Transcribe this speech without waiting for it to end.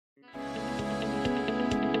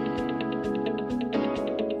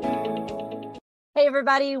Hey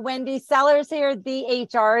everybody, Wendy Sellers here, the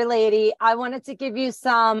HR lady. I wanted to give you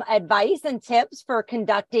some advice and tips for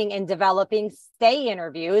conducting and developing stay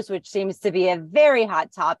interviews, which seems to be a very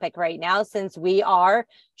hot topic right now since we are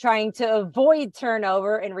trying to avoid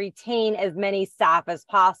turnover and retain as many staff as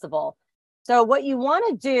possible. So what you want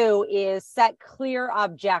to do is set clear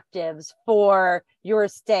objectives for your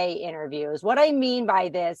stay interviews. What I mean by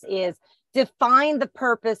this is define the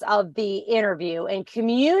purpose of the interview and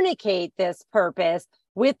communicate this purpose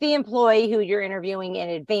with the employee who you're interviewing in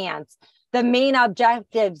advance. The main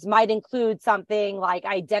objectives might include something like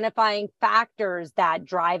identifying factors that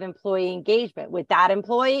drive employee engagement with that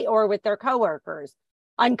employee or with their coworkers,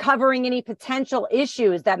 uncovering any potential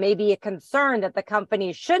issues that may be a concern that the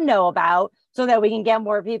company should know about so that we can get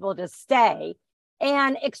more people to stay,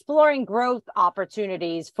 and exploring growth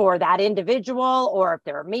opportunities for that individual, or if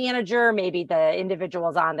they're a manager, maybe the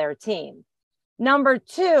individuals on their team. Number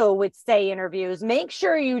two, with stay interviews, make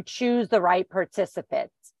sure you choose the right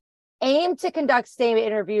participants. Aim to conduct stay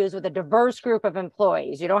interviews with a diverse group of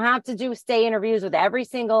employees. You don't have to do stay interviews with every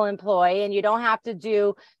single employee, and you don't have to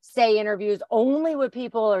do stay interviews only with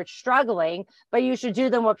people who are struggling, but you should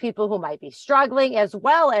do them with people who might be struggling as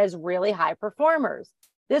well as really high performers.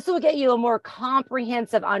 This will get you a more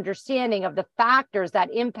comprehensive understanding of the factors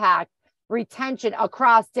that impact retention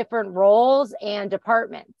across different roles and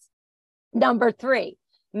departments. Number three,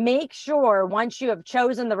 make sure once you have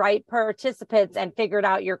chosen the right participants and figured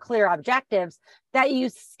out your clear objectives, that you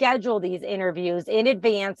schedule these interviews in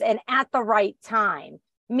advance and at the right time.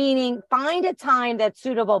 Meaning find a time that's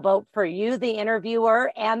suitable both for you, the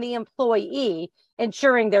interviewer, and the employee,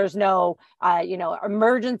 ensuring there's no,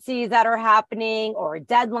 emergencies that are happening or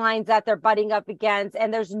deadlines that they're butting up against,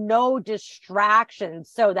 and there's no distractions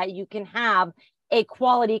so that you can have a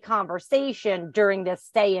quality conversation during this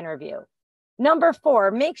stay interview. Number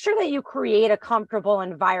four, make sure that you create a comfortable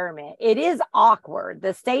environment. It is awkward.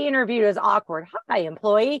 The stay interview is awkward. Hi,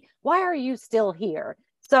 employee. Why are you still here?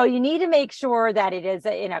 So you need to make sure that it is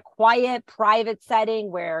in a quiet, private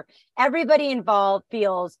setting where everybody involved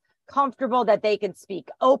feels comfortable, that they can speak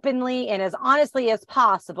openly and as honestly as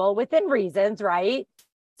possible within reasons, right?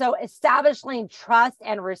 So establishing trust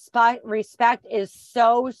and respect is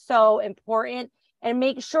so important. And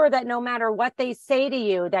make sure that no matter what they say to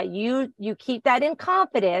you, that you keep that in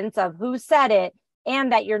confidence of who said it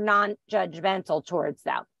and that you're non-judgmental towards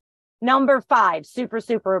them. Number five, super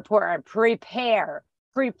important, prepare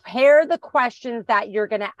the questions that you're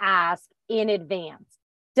going to ask in advance.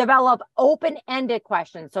 Develop open-ended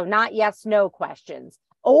questions, so not yes/no questions,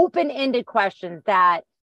 open-ended questions that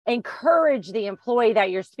encourage the employee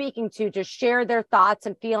that you're speaking to share their thoughts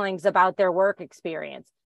and feelings about their work experience.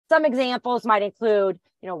 Some examples might include,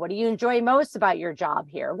 what do you enjoy most about your job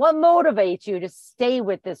here? What motivates you to stay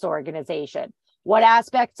with this organization? What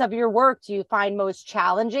aspects of your work do you find most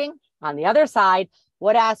challenging? On the other side,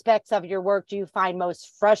 what aspects of your work do you find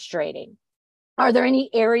most frustrating? Are there any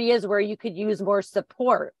areas where you could use more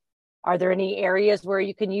support? Are there any areas where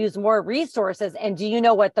you can use more resources? And do you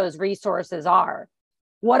know what those resources are?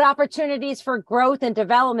 What opportunities for growth and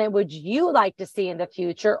development would you like to see in the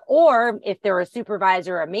future? Or if they're a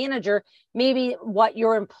supervisor or a manager, maybe what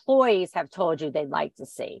your employees have told you they'd like to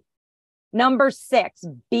see. Number six,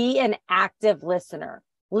 be an active listener.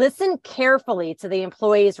 Listen carefully to the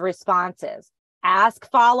employee's responses. Ask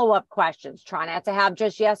follow-up questions. Try not to have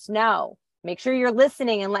just yes, no. Make sure you're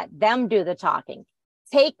listening and let them do the talking.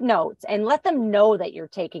 Take notes and let them know that you're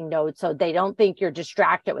taking notes so they don't think you're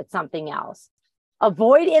distracted with something else.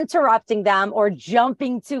 Avoid interrupting them or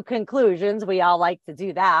jumping to conclusions. We all like to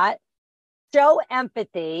do that. Show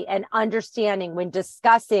empathy and understanding when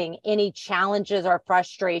discussing any challenges or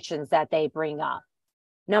frustrations that they bring up.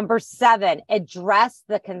 Number seven, address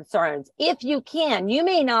the concerns. If you can, you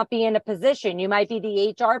may not be in a position, you might be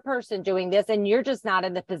the HR person doing this and you're just not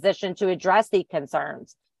in the position to address the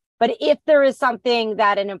concerns. But if there is something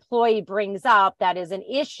that an employee brings up that is an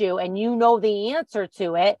issue and you know the answer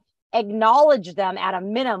to it, acknowledge them at a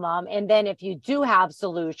minimum. And then if you do have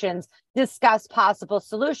solutions, discuss possible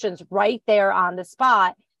solutions right there on the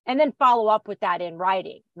spot, and then follow up with that in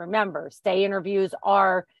writing. Remember, stay interviews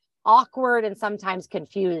are awkward and sometimes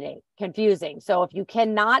confusing. So if you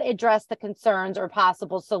cannot address the concerns or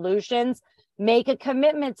possible solutions, make a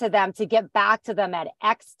commitment to them to get back to them at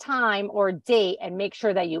X time or date and make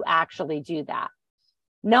sure that you actually do that.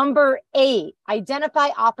 Number eight, identify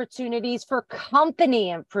opportunities for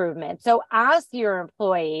company improvement. So ask your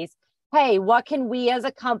employees, hey, what can we as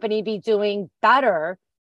a company be doing better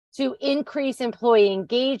to increase employee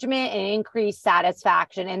engagement and increase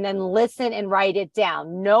satisfaction? And then listen and write it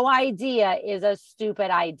down. No idea is a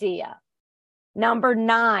stupid idea. Number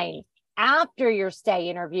 9, after your stay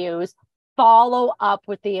interviews, follow up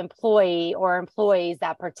with the employee or employees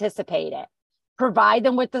that participated. Provide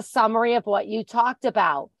them with the summary of what you talked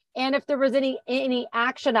about. And if there was any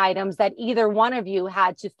action items that either one of you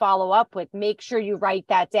had to follow up with, make sure you write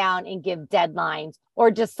that down and give deadlines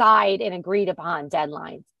or decide and agreed upon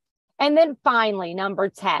deadlines. And then finally, number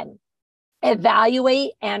 10,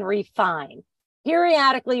 evaluate and refine.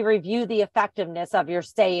 Periodically review the effectiveness of your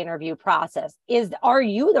stay interview process. Are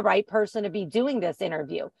you the right person to be doing this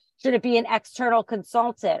interview? Should it be an external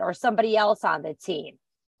consultant or somebody else on the team?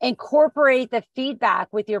 Incorporate the feedback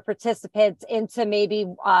with your participants into maybe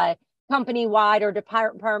company-wide or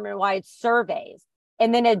department-wide surveys,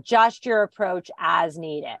 and then adjust your approach as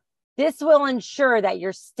needed. This will ensure that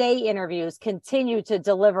your stay interviews continue to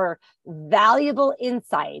deliver valuable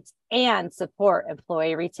insights and support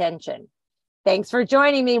employee retention. Thanks for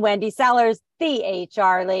joining me, Wendy Sellers, the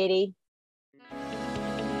HR lady.